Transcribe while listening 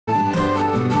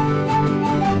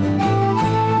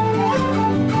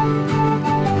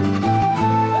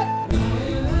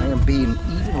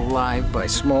by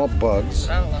small bugs.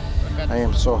 I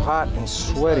am so hot and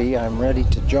sweaty, I'm ready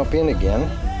to jump in again.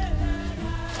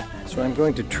 So I'm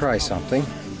going to try something.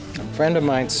 A friend of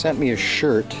mine sent me a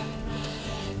shirt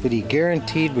that he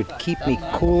guaranteed would keep me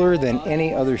cooler than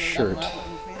any other shirt.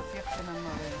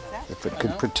 If it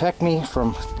could protect me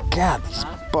from, God, these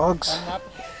bugs,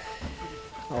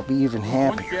 I'll be even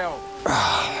happier.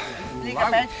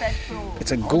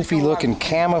 It's a goofy looking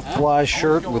camouflage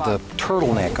shirt with a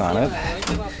turtleneck on it.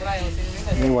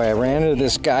 Anyway, I ran into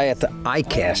this guy at the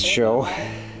iCast show,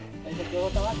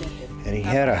 and he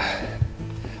had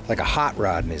like a hot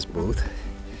rod in his booth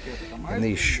and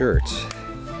these shirts.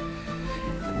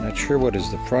 I'm not sure what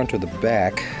is the front or the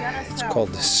back. It's called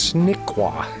the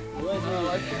Snikwah.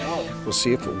 We'll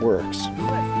see if it works.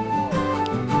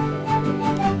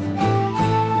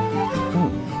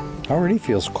 Already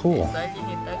feels cool.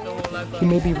 He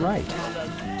may be right.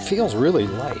 It feels really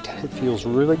light. It feels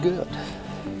really good.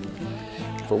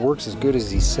 If it works as good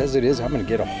as he says it is, I'm going to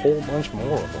get a whole bunch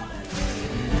more of them.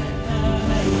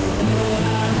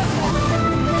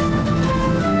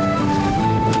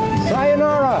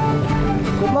 Sayonara!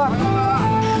 Good luck!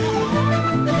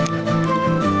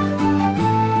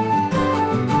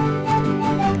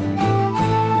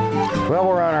 Well,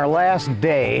 we're on our last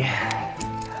day,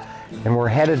 and we're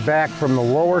headed back from the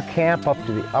lower camp up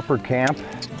to the upper camp.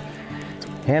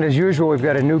 And as usual, we've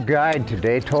got a new guide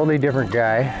today, totally different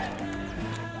guy.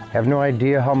 Have no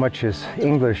idea how much his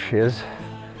English is.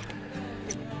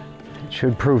 It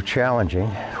should prove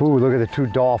challenging. Ooh, look at the two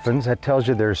dolphins. That tells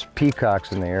you there's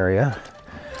peacocks in the area.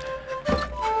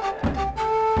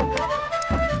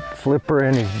 Flipper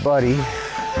and his buddy.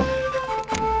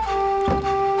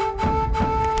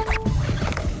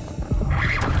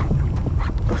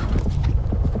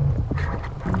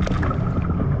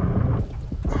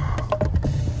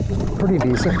 Pretty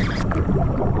decent.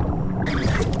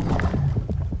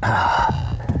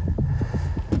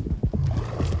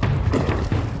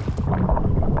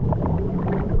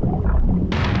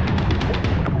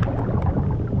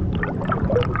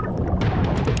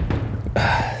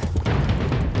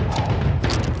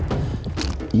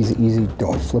 Easy, easy,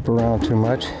 don't flip around too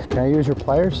much. Can I use your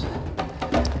pliers?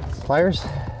 Pliers?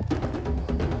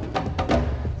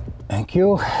 Thank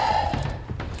you.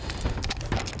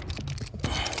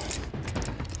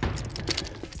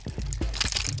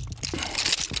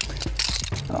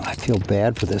 I feel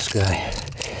bad for this guy.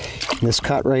 This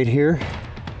cut right here,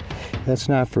 that's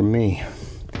not for me.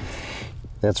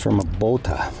 That's from a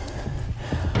bota.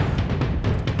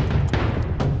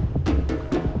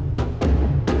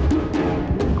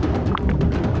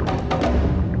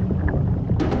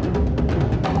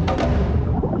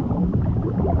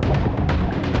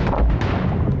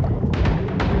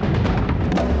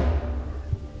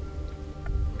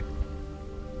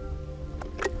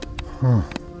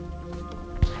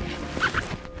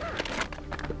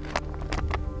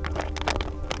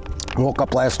 Woke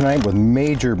up last night with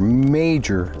major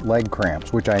leg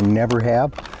cramps, which I never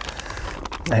have.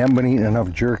 I haven't been eating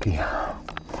enough jerky.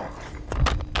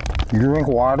 You drink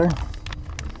water,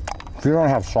 if you don't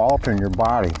have salt in your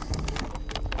body,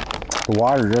 the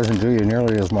water doesn't do you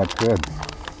nearly as much good.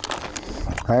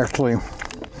 Actually,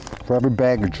 for every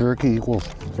bag of jerky equals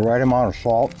the right amount of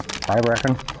salt, I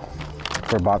reckon,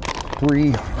 for about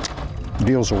 3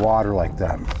 deals of water like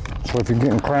that. So if you're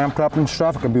getting cramped up and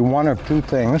stuff, it could be one of two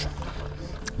things.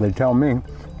 They tell me,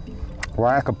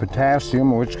 lack of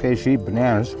potassium, in which case you eat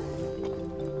bananas,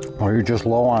 or you're just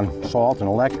low on salt and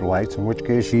electrolytes, in which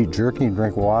case you eat jerky and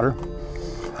drink water,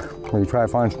 or you try to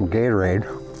find some Gatorade.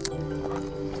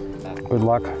 Good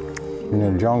luck in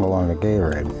the jungle on the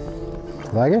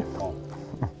Gatorade. Like it?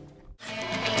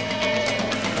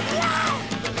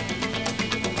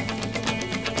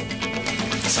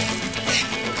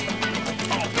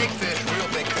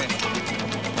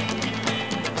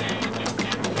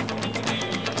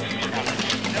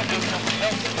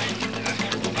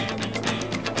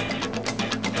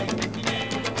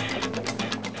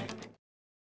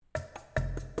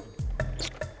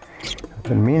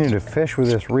 Been meaning to fish with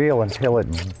this reel until it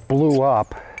blew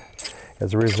up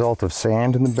as a result of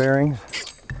sand in the bearings.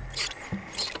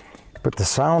 But the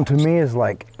sound to me is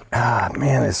like,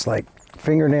 man, it's like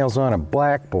fingernails on a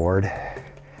blackboard.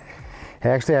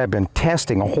 Actually, I've been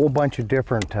testing a whole bunch of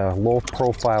different low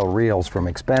profile reels, from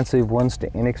expensive ones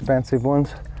to inexpensive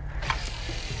ones.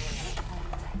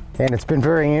 And it's been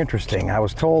very interesting. I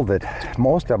was told that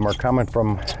most of them are coming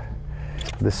from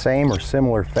the same or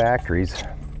similar factories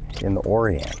in the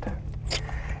Orient.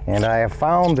 And I have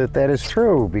found that that is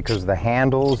true because the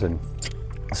handles and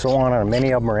so on, and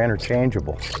many of them are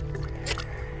interchangeable.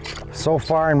 So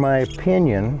far, in my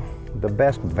opinion, the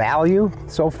best value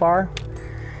so far.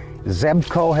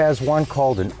 Zebco has one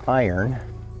called an iron,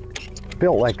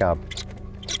 built like a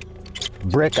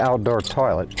brick outdoor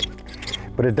toilet,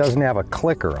 but it doesn't have a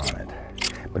clicker on it.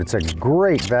 But it's a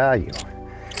great value.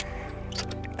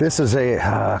 This is a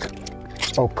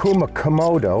Okuma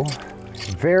Komodo,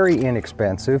 very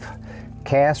inexpensive,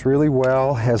 casts really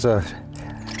well, has a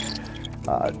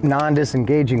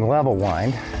non-disengaging level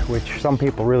wind, which some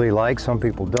people really like, some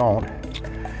people don't.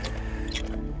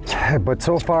 But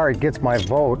so far it gets my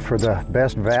vote for the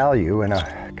best value in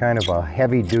a kind of a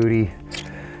heavy-duty,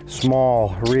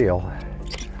 small reel.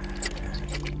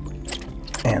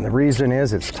 And the reason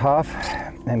is it's tough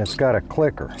and it's got a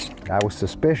clicker. I was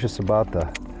suspicious about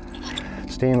the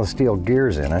stainless steel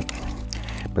gears in it,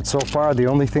 but so far the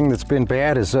only thing that's been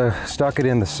bad is stuck it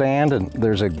in the sand, and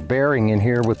there's a bearing in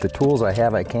here with the tools I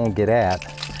have I can't get at.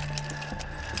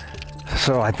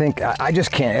 So I think I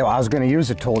just can't. I was going to use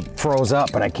it till it froze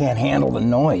up, but I can't handle the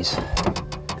noise.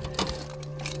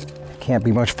 Can't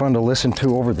be much fun to listen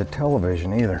to over the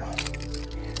television either.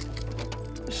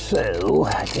 So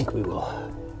I think we will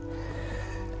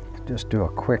just do a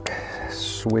quick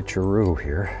switcheroo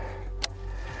here.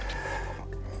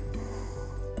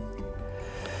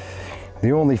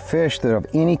 The only fish that of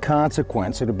any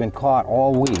consequence that have been caught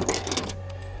all week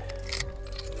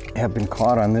have been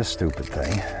caught on this stupid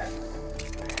thing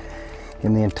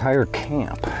in the entire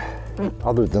camp,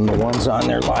 other than the ones on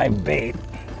their live bait.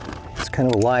 It's kind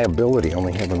of a liability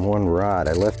only having one rod.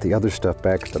 I left the other stuff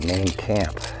back at the main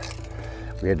camp.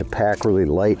 We had to pack really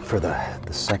light for the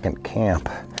second camp.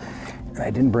 I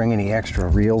didn't bring any extra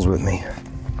reels with me.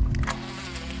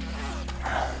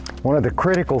 One of the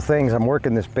critical things, I'm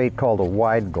working this bait called a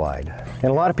wide glide. And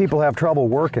a lot of people have trouble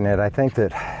working it. I think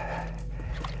that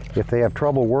if they have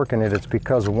trouble working it, it's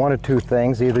because of one of two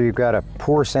things. Either you've got a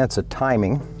poor sense of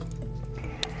timing,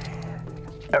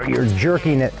 or you're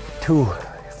jerking it too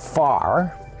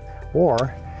far,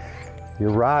 or your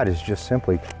rod is just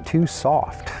simply too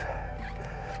soft.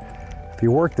 If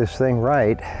you work this thing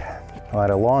right, at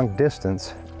a long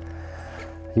distance,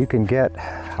 you can get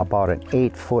about an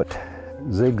 8-foot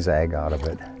zigzag out of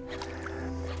it.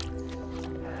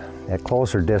 At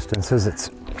closer distances, it's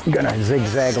gonna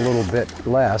zigzag a little bit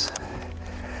less.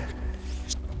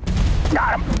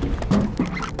 Got him!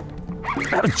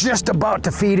 I was just about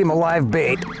to feed him a live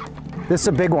bait. This is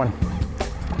a big one.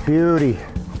 Beauty.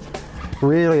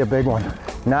 Really a big one.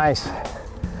 Nice.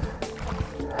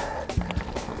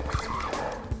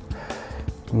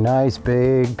 Nice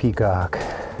big peacock.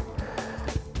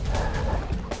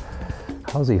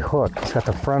 How's he hooked? He's got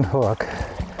the front hook.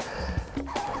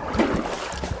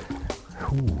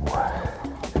 Ooh.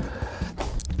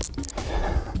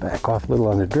 Back off a little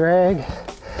on the drag.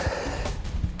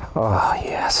 Oh,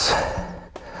 yes.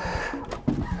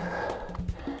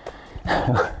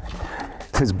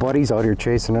 His buddy's out here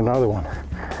chasing another one.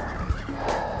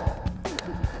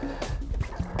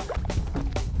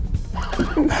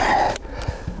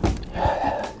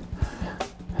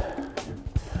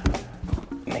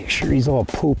 Make sure he's all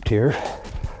pooped here.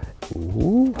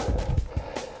 Ooh.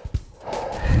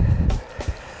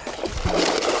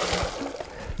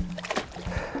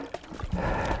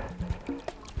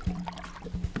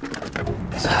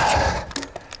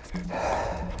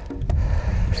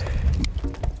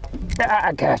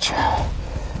 I gotcha.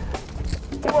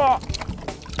 Whoa.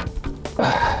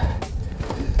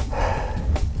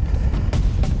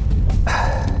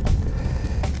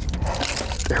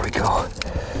 There we go.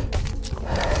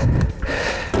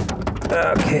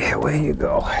 Okay, away you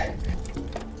go.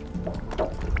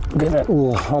 Get that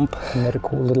little hump, made a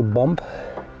cool little bump.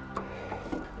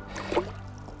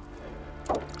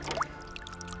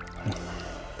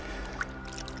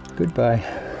 Goodbye.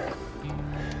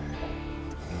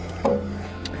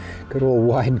 Good old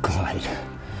wide glide.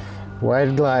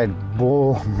 Wide glide,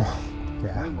 boom.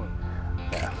 Yeah.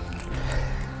 Yeah.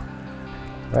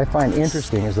 What I find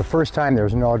interesting is the first time there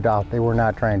was no doubt they were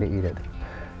not trying to eat it.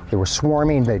 They were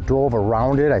swarming, they drove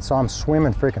around it. I saw them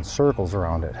swimming freaking circles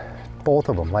around it. Both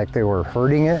of them, like they were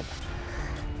hurting it.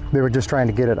 They were just trying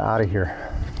to get it out of here.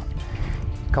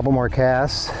 A couple more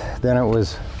casts, then it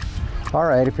was, all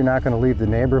right, if you're not gonna leave the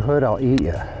neighborhood, I'll eat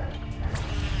you.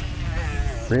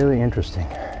 Really interesting.